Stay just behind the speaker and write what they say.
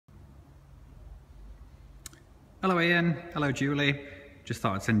Hello Ian, hello Julie. Just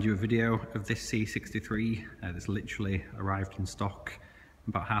thought I'd send you a video of this C63 that's literally arrived in stock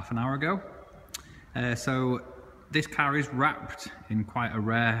about half an hour ago. So this car is wrapped in quite a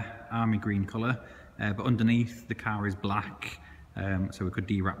rare army green colour, but underneath the car is black, so we could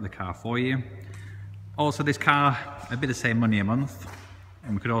de-wrap the car for you. Also, this car, a bit of same money a month,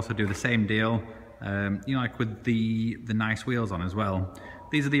 and we could also do the same deal, you know, like with the nice wheels on as well.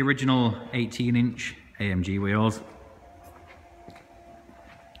 These are the original 18-inch AMG wheels.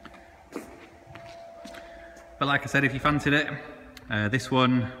 But like I said, if you fancied it, this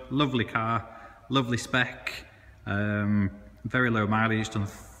one, lovely car, lovely spec, very low mileage, done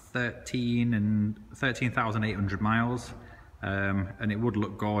 13,800 miles, and it would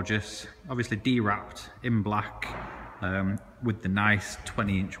look gorgeous. Obviously de-wrapped in black, with the nice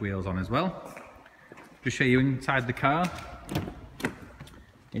 20-inch wheels on as well. Just show you inside the car.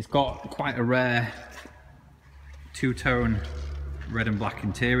 It's got quite a rare two-tone red and black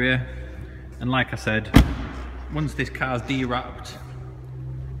interior, and like I said, once this car's de-wrapped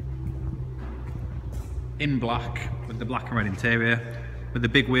in black with the black and red interior with the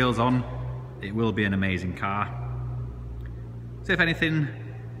big wheels on, it will be an amazing car. So if anything,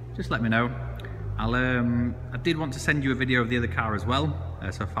 just let me know. I did want to send you a video of the other car as well,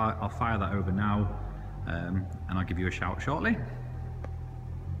 so I'll fire that over now, and I'll give you a shout shortly.